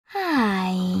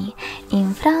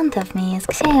front of me is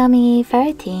Xiaomi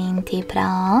 13T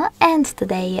Pro, and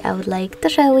today I would like to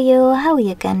show you how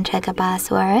you can check a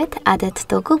password added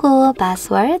to Google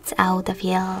Passwords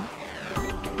Autofill.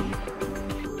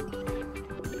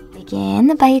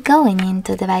 Begin by going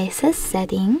into Devices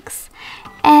Settings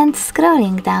and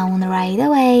scrolling down right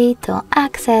away to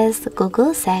access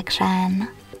Google section.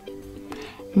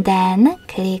 Then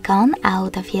click on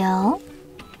Autofill,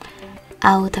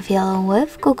 Autofill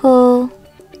with Google,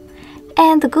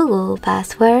 and Google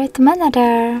Password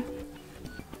Manager.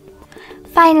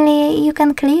 Finally, you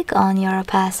can click on your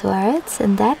passwords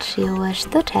that you wish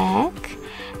to check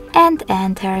and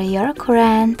enter your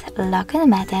current login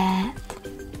method.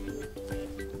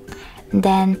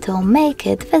 Then to make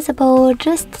it visible,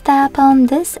 just tap on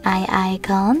this eye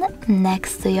icon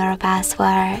next to your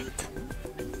password.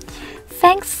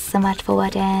 Thanks so much for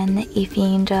watching. If you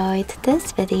enjoyed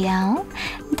this video,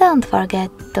 don't forget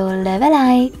to leave a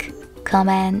like,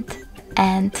 comment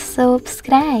and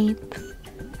subscribe.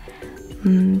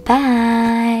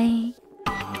 Bye!